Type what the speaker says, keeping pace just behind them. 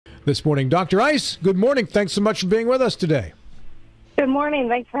this morning. Dr. Ice, good morning. Thanks so much for being with us today. Good morning.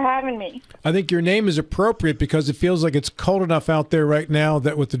 Thanks for having me. I think your name is appropriate because it feels like it's cold enough out there right now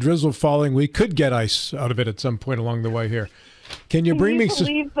that with the drizzle falling, we could get ice out of it at some point along the way here. Can you bring me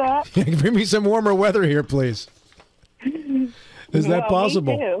some warmer weather here, please? Is that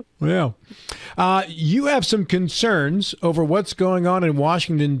possible? Me too. Yeah. You have some concerns over what's going on in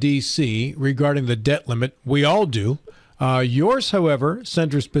Washington, D.C. regarding the debt limit. We all do. Yours, however,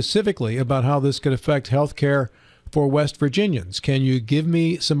 centers specifically about how this could affect health care for West Virginians. Can you give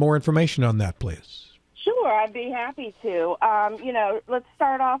me some more information on that, please? Sure, I'd be happy to. Let's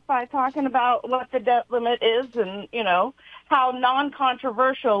start off by talking about what the debt limit is and, how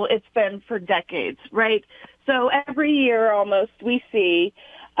non-controversial it's been for decades, right? So every year almost we see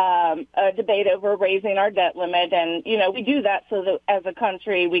a debate over raising our debt limit, and we do that so that as a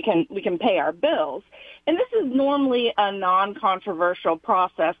country we can pay our bills. And this is normally a non-controversial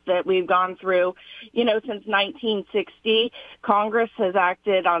process that we've gone through, since 1960. Congress has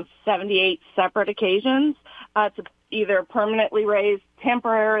acted on 78 separate occasions to either permanently raise,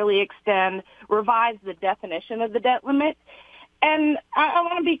 temporarily extend, revise the definition of the debt limit. And I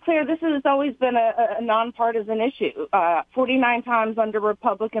want to be clear, this has always been a nonpartisan issue. 49 times under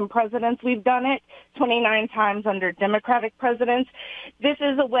Republican presidents we've done it, 29 times under Democratic presidents. This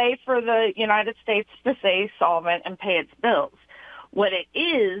is a way for the United States to stay solvent and pay its bills. What it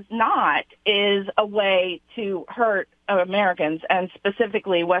is not is a way to hurt Americans, and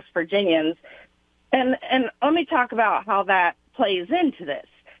specifically West Virginians. And let me talk about how that plays into this.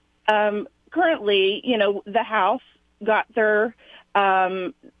 Currently, the House got their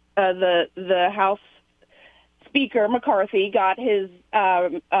the House Speaker McCarthy got his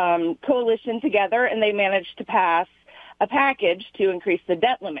coalition together, and they managed to pass a package to increase the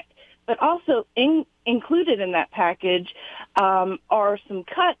debt limit. But also included in that package are some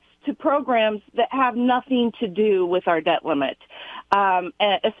cuts to programs that have nothing to do with our debt limit,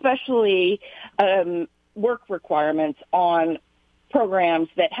 especially work requirements on programs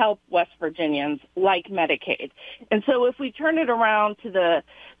that help West Virginians like Medicaid. And so if we turn it around to the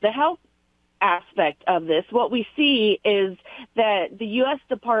health aspect of this, what we see is that the U.S.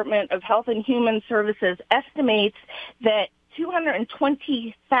 Department of Health and Human Services estimates that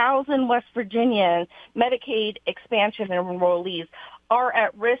 220,000 West Virginian Medicaid expansion enrollees are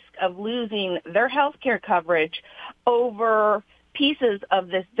at risk of losing their health care coverage over pieces of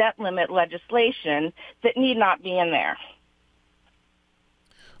this debt limit legislation that need not be in there.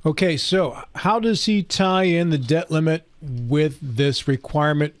 Okay, so how does he tie in the debt limit with this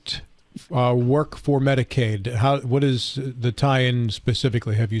requirement work for Medicaid? What is the tie-in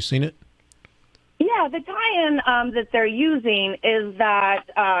specifically? Have you seen it? Yeah, the tie-in that they're using is that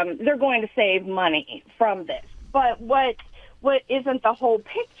they're going to save money from this. But what isn't the whole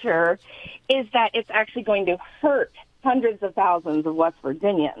picture is that it's actually going to hurt hundreds of thousands of West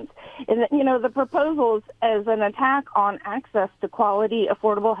Virginians. And, the proposal is an attack on access to quality,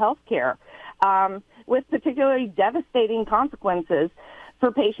 affordable health care, with particularly devastating consequences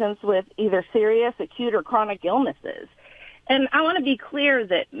for patients with either serious, acute, or chronic illnesses. And I want to be clear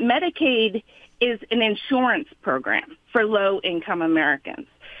that Medicaid is an insurance program for low-income Americans.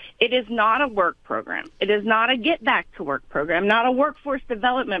 It is not a work program. It is not a get-back-to-work program, not a workforce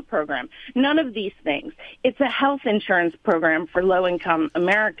development program, none of these things. It's a health insurance program for low-income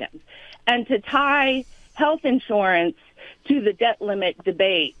Americans. And to tie health insurance to the debt limit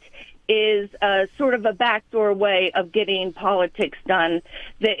debate is sort of a backdoor way of getting politics done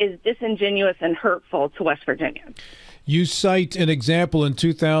that is disingenuous and hurtful to West Virginians. You cite an example in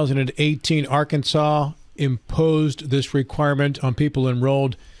 2018, Arkansas imposed this requirement on people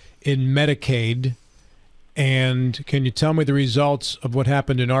enrolled in Medicaid. And can you tell me the results of what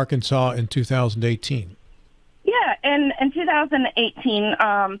happened in Arkansas in 2018? Yeah, and in 2018,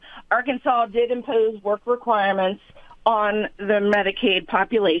 Arkansas did impose work requirements on the Medicaid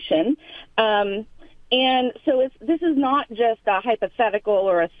population. And so this is not just a hypothetical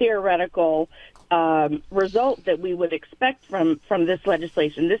or a theoretical result that we would expect from this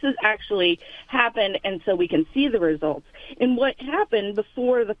legislation. This has actually happened, and so we can see the results. And what happened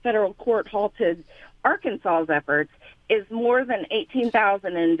before the federal court halted Arkansas's efforts is more than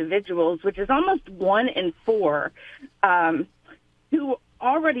 18,000 individuals, which is almost 1 in 4, who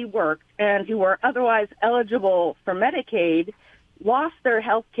already worked and who were otherwise eligible for Medicaid, lost their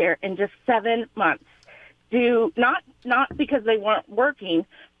health care in just 7 months. Not because they weren't working,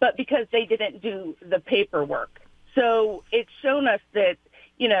 but because they didn't do the paperwork. So it's shown us that,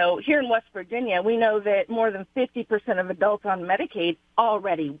 here in West Virginia, we know that more than 50% of adults on Medicaid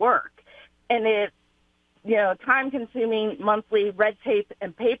already work. And if time-consuming monthly red tape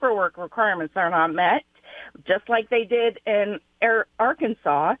and paperwork requirements are not met, just like they did in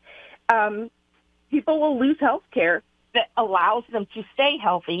Arkansas, people will lose health care that allows them to stay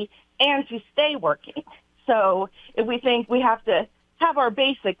healthy and to stay working. So if we think we have to have our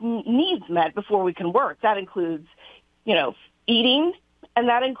basic needs met before we can work, that includes, eating, and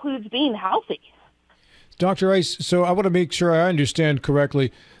that includes being healthy. Dr. Ice, so I want to make sure I understand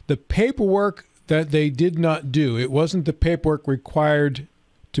correctly. The paperwork that they did not do, it wasn't the paperwork required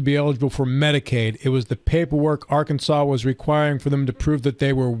to be eligible for Medicaid. It was the paperwork Arkansas was requiring for them to prove that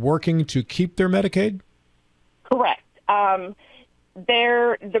they were working to keep their Medicaid? Correct.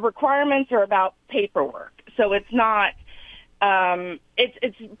 The requirements are about paperwork. So it's not,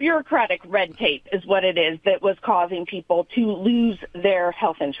 it's bureaucratic red tape is what it is that was causing people to lose their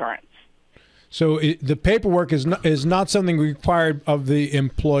health insurance. So the paperwork is not something required of the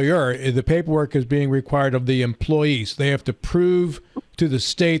employer. The paperwork is being required of the employees. They have to prove to the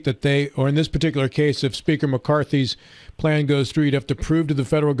state that or in this particular case, if Speaker McCarthy's plan goes through, you'd have to prove to the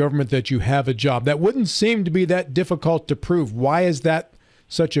federal government that you have a job. That wouldn't seem to be that difficult to prove. Why is that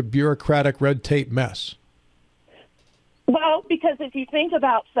such a bureaucratic red tape mess? Well, because if you think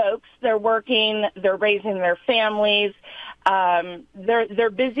about folks, they're working, they're raising their families, they're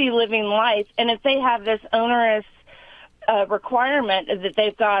busy living life, and if they have this onerous requirement that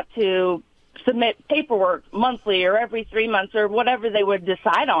they've got to submit paperwork monthly or every 3 months or whatever they would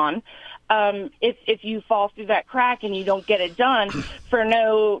decide on, if you fall through that crack and you don't get it done for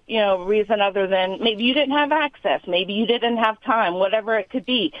no reason other than maybe you didn't have access, maybe you didn't have time, whatever it could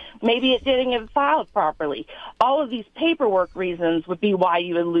be, maybe it didn't get filed properly. All of these paperwork reasons would be why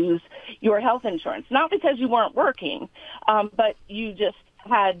you would lose your health insurance, not because you weren't working, but you just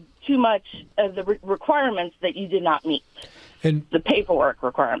had too much of the requirements that you did not meet. And the paperwork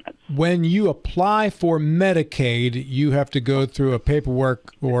requirements. When you apply for Medicaid, you have to go through a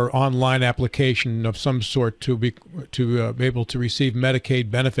paperwork or online application of some sort to be able to receive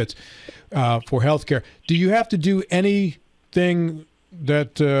Medicaid benefits for health care. Do you have to do anything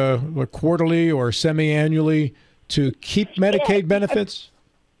that quarterly or semi-annually to keep Medicaid benefits?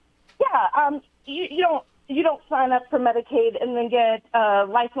 Yeah, you don't sign up for Medicaid and then get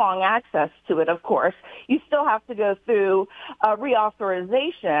lifelong access to it, of course. You still have to go through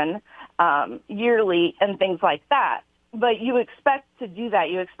reauthorization yearly and things like that. But you expect to do that.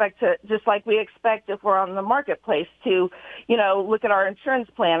 You expect to, just like we expect if we're on the marketplace, to, look at our insurance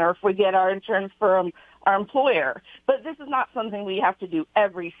plan or if we get our insurance from our employer. But this is not something we have to do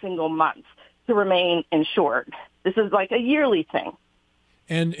every single month to remain insured. This is like a yearly thing.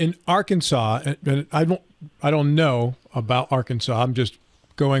 And in Arkansas, and I don't know about Arkansas. I'm just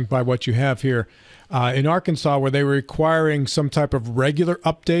going by what you have here. In Arkansas, were they requiring some type of regular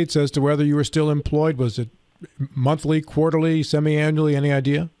updates as to whether you were still employed? Was it monthly, quarterly, semi-annually? Any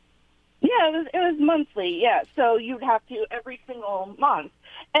idea? Yeah, it was monthly. Yeah, so you'd have to every single month,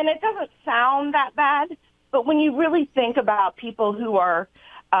 and it doesn't sound that bad. But when you really think about people who are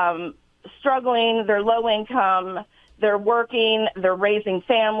struggling, they're low income. They're working, they're raising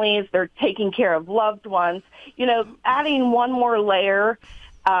families, they're taking care of loved ones. Adding one more layer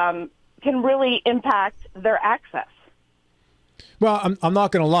can really impact their access. Well, I'm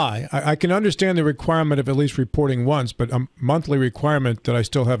not going to lie. I can understand the requirement of at least reporting once, but a monthly requirement that I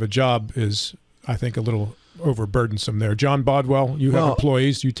still have a job is, I think, a little overburdensome there. John Bodwell, you have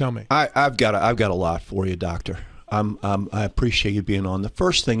employees. You tell me. I've got a lot for you, Doctor. I appreciate you being on. The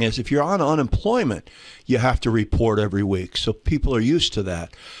first thing is, if you're on unemployment, you have to report every week. So people are used to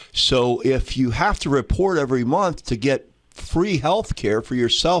that. So if you have to report every month to get free health care for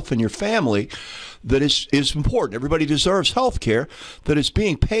yourself and your family, that is important. Everybody deserves health care that is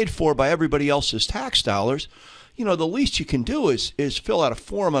being paid for by everybody else's tax dollars. The least you can do is fill out a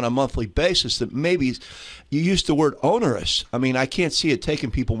form on a monthly basis that maybe you used the word onerous. I mean, I can't see it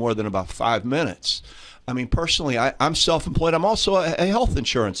taking people more than about 5 minutes. I mean, personally, I'm self-employed. I'm also a health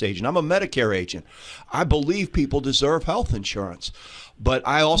insurance agent. I'm a Medicare agent. I believe people deserve health insurance. But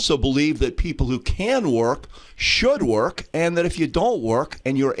I also believe that people who can work should work, and that if you don't work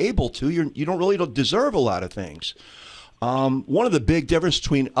and you're able to, you don't deserve a lot of things. One of the big differences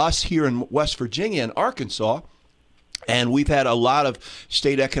between us here in West Virginia and Arkansas, and we've had a lot of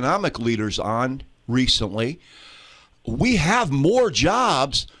state economic leaders on recently, we have more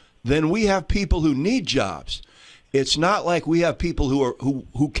jobs than we have people who need jobs. It's not like we have people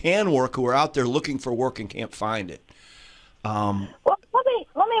who can work, who are out there looking for work and can't find it. Well,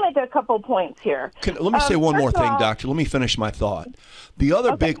 let me make a couple points here. Let me say one more thing, Doctor. Let me finish my thought. The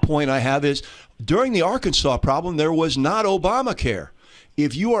other big point I have is, during the Arkansas problem, there was not Obamacare.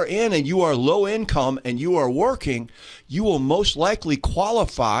 If you are in and you are low income and you are working, you will most likely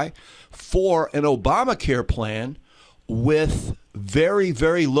qualify for an Obamacare plan with very,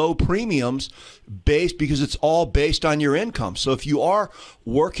 very low premiums because it's all based on your income. So if you are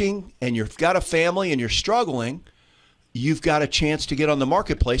working and you've got a family and you're struggling, you've got a chance to get on the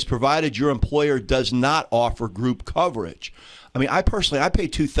marketplace, provided your employer does not offer group coverage. I mean, I personally pay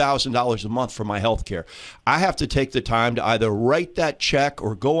 $2,000 a month for my health care. I have to take the time to either write that check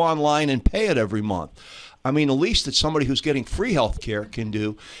or go online and pay it every month. I mean, the least that somebody who's getting free health care can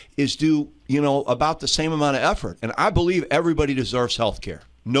do is do, about the same amount of effort. And I believe everybody deserves health care.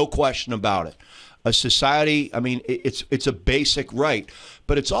 No question about it. A society, I mean, it's a basic right,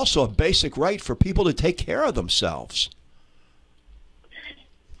 but it's also a basic right for people to take care of themselves.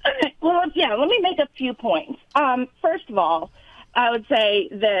 Well, yeah, let me make a few points. First of all, I would say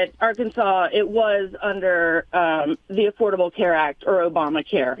that Arkansas, it was under the Affordable Care Act or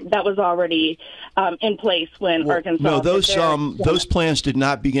Obamacare. That was already in place when Arkansas. No, those plans did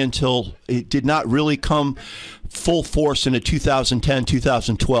not begin till it did not really come full force into 2010,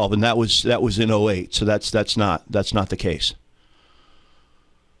 2012, and that was in 08. So that's not the case.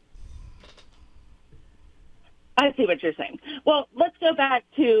 I see what you're saying. Well, let's go back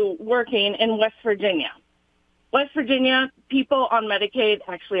to working in West Virginia. West Virginia, people on Medicaid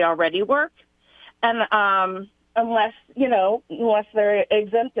actually already work. And unless they're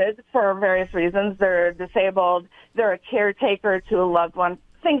exempted for various reasons, they're disabled, they're a caretaker to a loved one,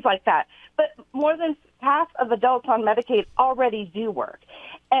 things like that. But more than half of adults on Medicaid already do work.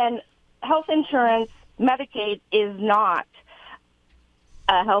 And health insurance, Medicaid is not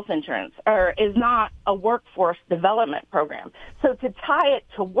health insurance or is not a workforce development program. So to tie it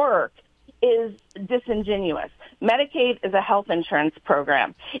to work is disingenuous. Medicaid is a health insurance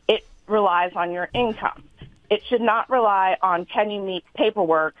program. It relies on your income. It should not rely on can you meet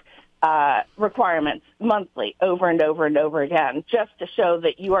paperwork requirements monthly over and over and over again just to show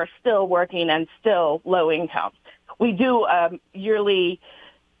that you are still working and still low income. We do a yearly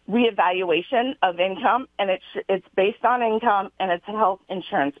reevaluation of income, and it's based on income, and it's a health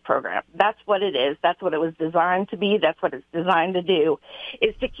insurance program. That's what it is. That's what it was designed to be. That's what it's designed to do,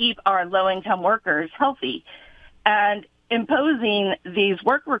 is to keep our low-income workers healthy. And imposing these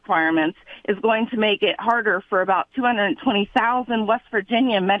work requirements is going to make it harder for about 220,000 West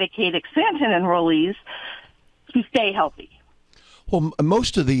Virginia Medicaid expansion enrollees to stay healthy. Well,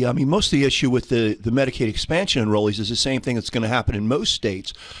 most of the issue with the Medicaid expansion enrollees is the same thing that's going to happen in most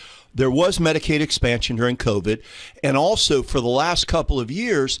states. There was Medicaid expansion during COVID, and also for the last couple of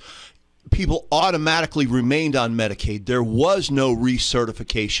years, people automatically remained on Medicaid. There was no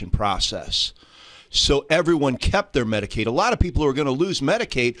recertification process. So everyone kept their Medicaid. A lot of people who are going to lose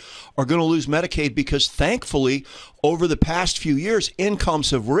Medicaid are going to lose Medicaid because, thankfully, over the past few years,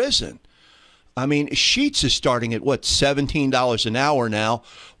 incomes have risen. I mean, Sheets is starting at, $17 an hour now,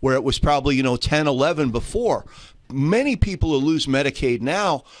 where it was probably, $10, $11 before. Many people who lose Medicaid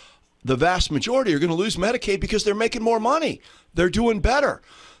now, the vast majority are going to lose Medicaid because they're making more money. They're doing better.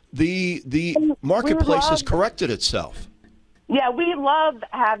 The marketplace has corrected itself. Yeah, we love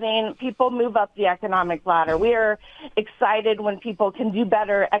having people move up the economic ladder. We are excited when people can do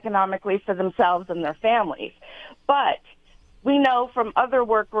better economically for themselves and their families. But we know from other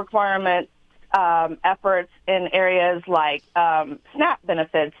work requirements, efforts in areas like SNAP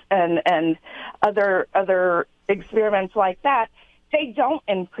benefits and other experiments like that, they don't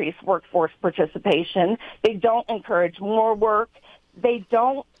increase workforce participation. They don't encourage more work. They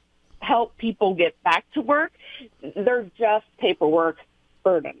don't help people get back to work. They're just paperwork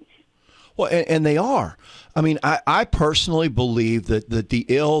burdens. Well, and they are. I mean, I personally believe that the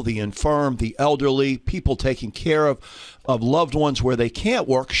ill, the infirm, the elderly, people taking care of loved ones where they can't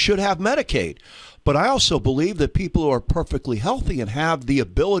work should have Medicaid. But I also believe that people who are perfectly healthy and have the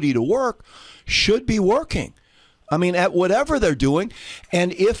ability to work should be working. I mean, at whatever they're doing.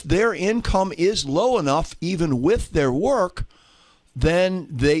 And if their income is low enough, even with their work, then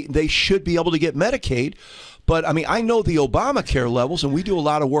they should be able to get Medicaid. But, I mean, I know the Obamacare levels, and we do a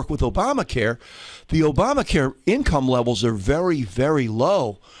lot of work with Obamacare. The Obamacare income levels are very, very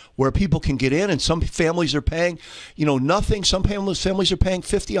low, where people can get in, and some families are paying, nothing. Some families are paying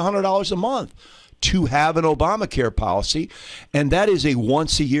 $50, $100 a month to have an Obamacare policy, and that is a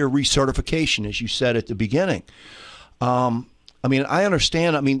once-a-year recertification, as you said at the beginning. I mean, I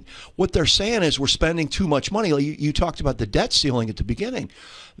understand. I mean, what they're saying is we're spending too much money. You talked about the debt ceiling at the beginning.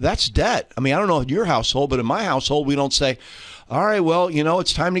 That's debt. I mean, I don't know in your household, but in my household, we don't say, all right, well,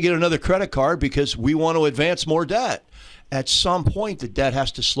 it's time to get another credit card because we want to advance more debt. at some point the debt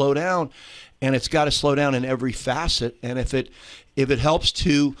has to slow down, and it's got to slow down in every facet. And if it helps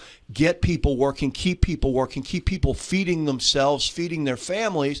to get people working, keep people feeding themselves, feeding their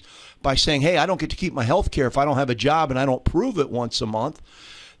families by saying, hey, I don't get to keep my health care if I don't have a job and I don't prove it once a month,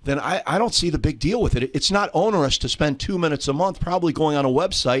 then I don't see the big deal with it. It's not onerous to spend 2 minutes a month probably going on a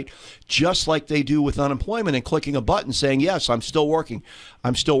website just like they do with unemployment and clicking a button saying, yes, I'm still working.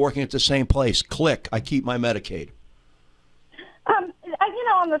 I'm still working at the same place. Click, I keep my Medicaid.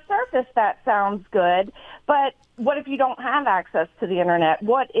 On the surface, that sounds good, but what if you don't have access to the internet?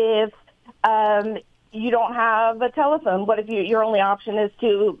 What if you don't have a telephone? What if your only option is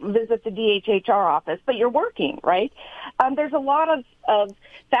to visit the DHHR office, but you're working, right? There's a lot of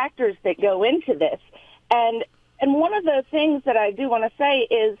factors that go into this. And one of the things that I do want to say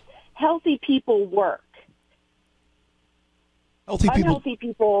is healthy people work. Unhealthy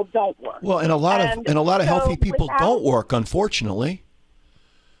people don't work. Well, and a lot of healthy people don't work, unfortunately.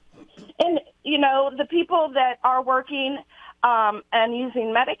 And, the people that are working and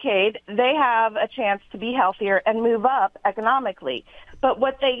using Medicaid, they have a chance to be healthier and move up economically. But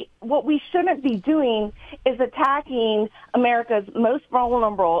what we shouldn't be doing is attacking America's most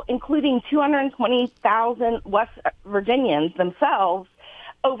vulnerable, including 220,000 West Virginians themselves,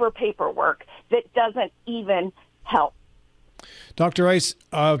 over paperwork that doesn't even help. Dr. Ice,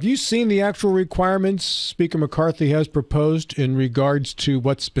 have you seen the actual requirements Speaker McCarthy has proposed in regards to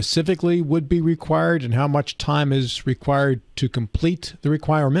what specifically would be required and how much time is required to complete the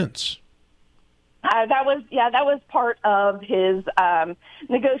requirements? That was part of his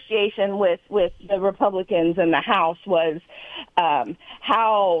negotiation with the Republicans in the House was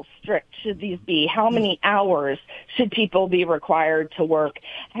how strict should these be? How many hours should people be required to work?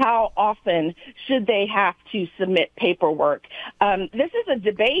 How often should they have to submit paperwork? This is a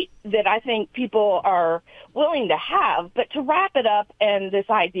debate that I think people are willing to have, but to wrap it up, and this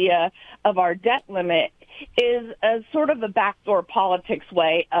idea of our debt limit is a sort of a backdoor politics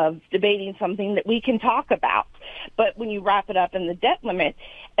way of debating something that we can talk about. But when you wrap it up in the debt limit,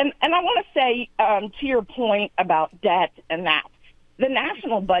 and I want to say to your point about debt and that, the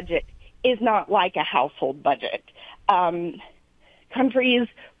national budget is not like a household budget. Countries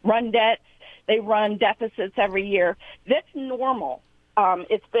run debts. They run deficits every year. That's normal.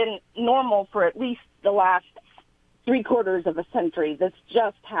 It's been normal for at least the last 3/4 of a century. That's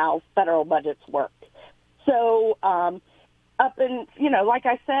just how federal budgets work. So like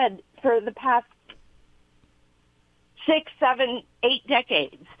I said, for the past 6, 7, 8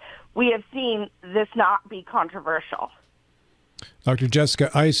 decades, we have seen this not be controversial. Dr. Jessica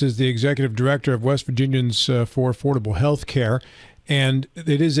Ice is the executive director of West Virginians for Affordable Health Care, and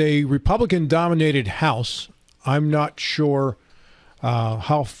it is a Republican-dominated House. I'm not sure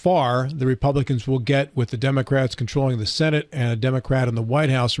how far the Republicans will get with the Democrats controlling the Senate and a Democrat in the White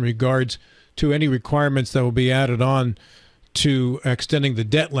House in regards to any requirements that will be added on to extending the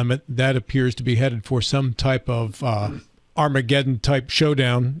debt limit. That appears to be headed for some type of Armageddon-type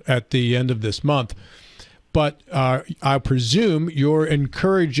showdown at the end of this month. But I presume you're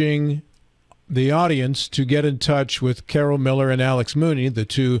encouraging the audience to get in touch with Carol Miller and Alex Mooney, the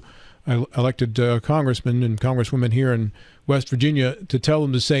two elected congressmen and congresswomen here in West Virginia, to tell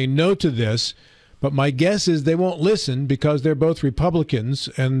them to say no to this. But my guess is they won't listen because they're both Republicans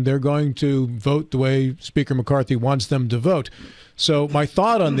and they're going to vote the way Speaker McCarthy wants them to vote. So my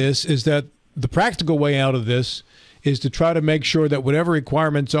thought on this is that the practical way out of this is to try to make sure that whatever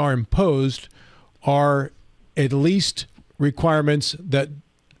requirements are imposed are at least requirements that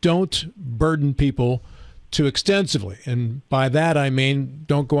don't burden people too extensively. And by that, I mean,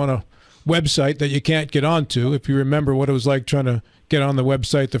 don't go on a website that you can't get onto. If you remember what it was like trying to get on the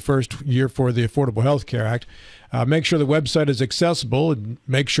website the first year for the Affordable Health Care Act, make sure the website is accessible and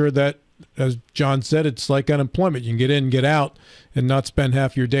make sure that, as John said, it's like unemployment. You can get in, get out, and not spend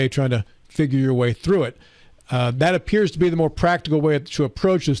half your day trying to figure your way through it. That appears to be the more practical way to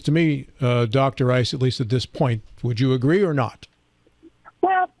approach this to me, Dr. Ice, at least at this point. Would you agree or not?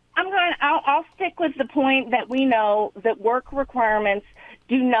 Well, I'll stick with the point that we know that work requirements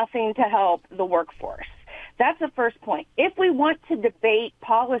do nothing to help the workforce. That's the first point. If we want to debate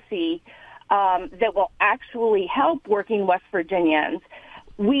policy that will actually help working West Virginians,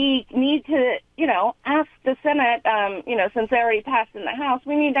 we need to, ask the Senate, since they already passed in the House,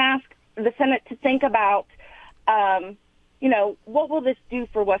 we need to ask the Senate to think about, what will this do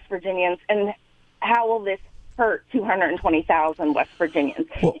for West Virginians and how will this hurt 220,000 West Virginians?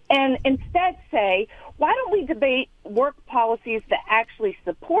 Well, and instead say, why don't we debate work policies that actually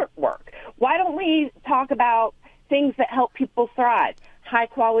support work? Why don't we talk about things that help people thrive?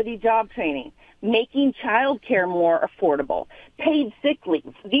 high-quality job training, making childcare more affordable, paid sick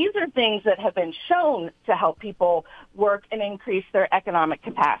leave. These are things that have been shown to help people work and increase their economic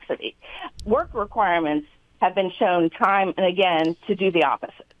capacity. Work requirements have been shown time and again to do the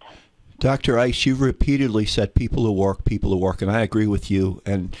opposite. Dr. Ice, you've repeatedly said people who work, and I agree with you.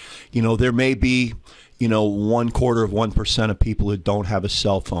 And, there may be, 0.25% of people who don't have a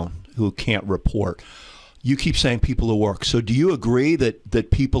cell phone, who can't report. You keep saying people who work. So do you agree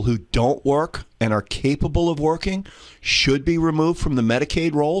that people who don't work and are capable of working should be removed from the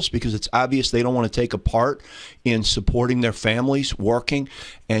Medicaid rolls because it's obvious they don't want to take a part in supporting their families, working,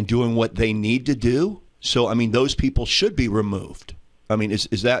 and doing what they need to do? So, those people should be removed. Do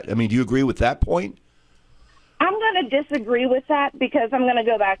you agree with that point? I'm going to disagree with that because I'm going to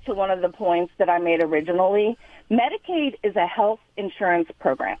go back to one of the points that I made originally. Medicaid is a health insurance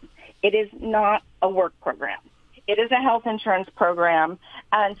program. It is not a work program. It is a health insurance program,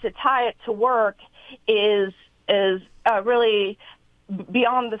 and to tie it to work is really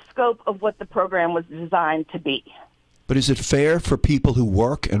beyond the scope of what the program was designed to be. But is it fair for people who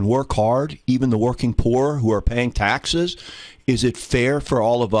work and work hard, even the working poor who are paying taxes? Is it fair for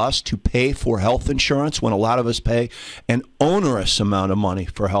all of us to pay for health insurance when a lot of us pay an onerous amount of money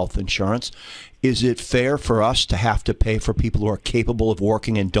for health insurance? Is it fair for us to have to pay for people who are capable of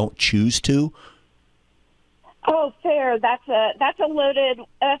working and don't choose to? Oh, fair. That's a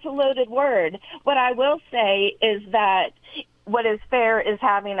loaded word. What I will say is that what is fair is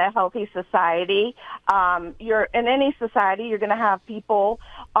having a healthy society. You're in any society, you're going to have people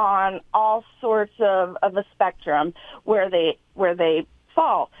on all sorts of a spectrum where they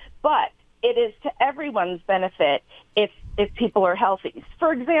fall. But it is to everyone's benefit if people are healthy.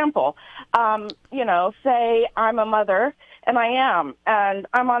 For example, say I'm a mother and and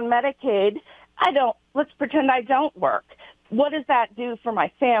I'm on Medicaid. Let's pretend I don't work. What does that do for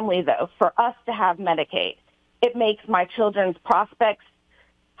my family, though, for us to have Medicaid? It makes my children's prospects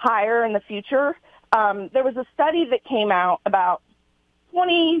higher in the future. There was a study that came out about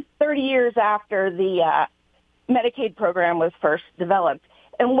 20, 30 years after the Medicaid program was first developed.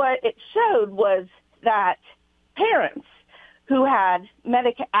 And what it showed was that parents who had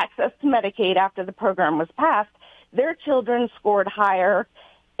access to Medicaid after the program was passed, their children scored higher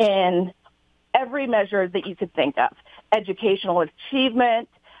in every measure that you could think of. Educational achievement,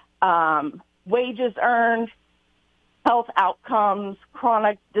 wages earned, health outcomes,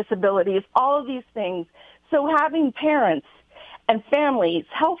 chronic disabilities, all of these things. So having parents and families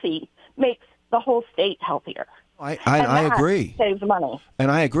healthy makes the whole state healther. I agree. Saves money. And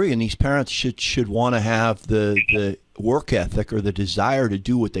I agree. And these parents should want to have the work ethic or the desire to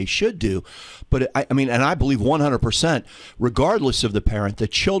do what they should do. But and I believe 100%, regardless of the parent, the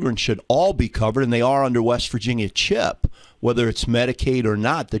children should all be covered, and they are under West Virginia CHIP. Whether it's Medicaid or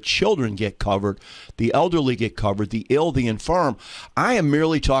not, the children get covered, the elderly get covered, the ill, the infirm. I am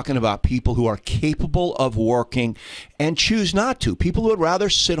merely talking about people who are capable of working and choose not to. People who would rather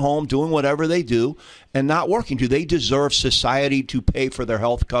sit home doing whatever they do and not working. Do they deserve society to pay for their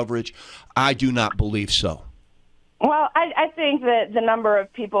health coverage? I do not believe so. Well, I think that the number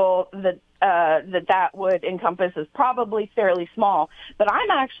of people that would encompass is probably fairly small. But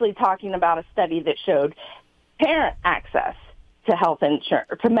I'm actually talking about a study that showed parent access to health insurance,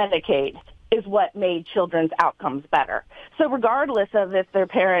 to Medicaid, is what made children's outcomes better. So regardless of if their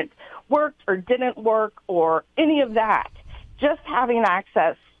parent worked or didn't work or any of that, just having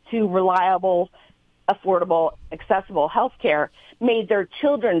access to reliable, affordable, accessible health care made their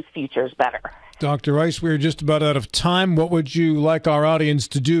children's futures better. Dr. Ice, we're just about out of time. What would you like our audience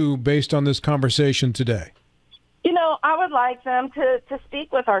to do based on this conversation today? I would like them to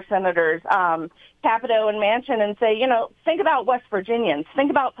speak with our senators, Capito and Manchin, and say, think about West Virginians.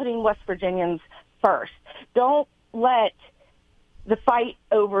 Think about putting West Virginians first. Don't let the fight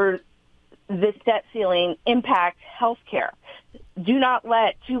over this debt ceiling impact health care. Do not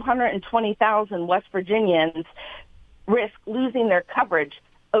let 220,000 West Virginians risk losing their coverage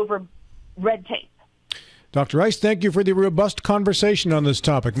over red tape. Dr. Ice, thank you for the robust conversation on this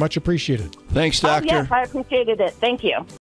topic. Much appreciated. Thanks, Doctor. Yes, I appreciated it. Thank you.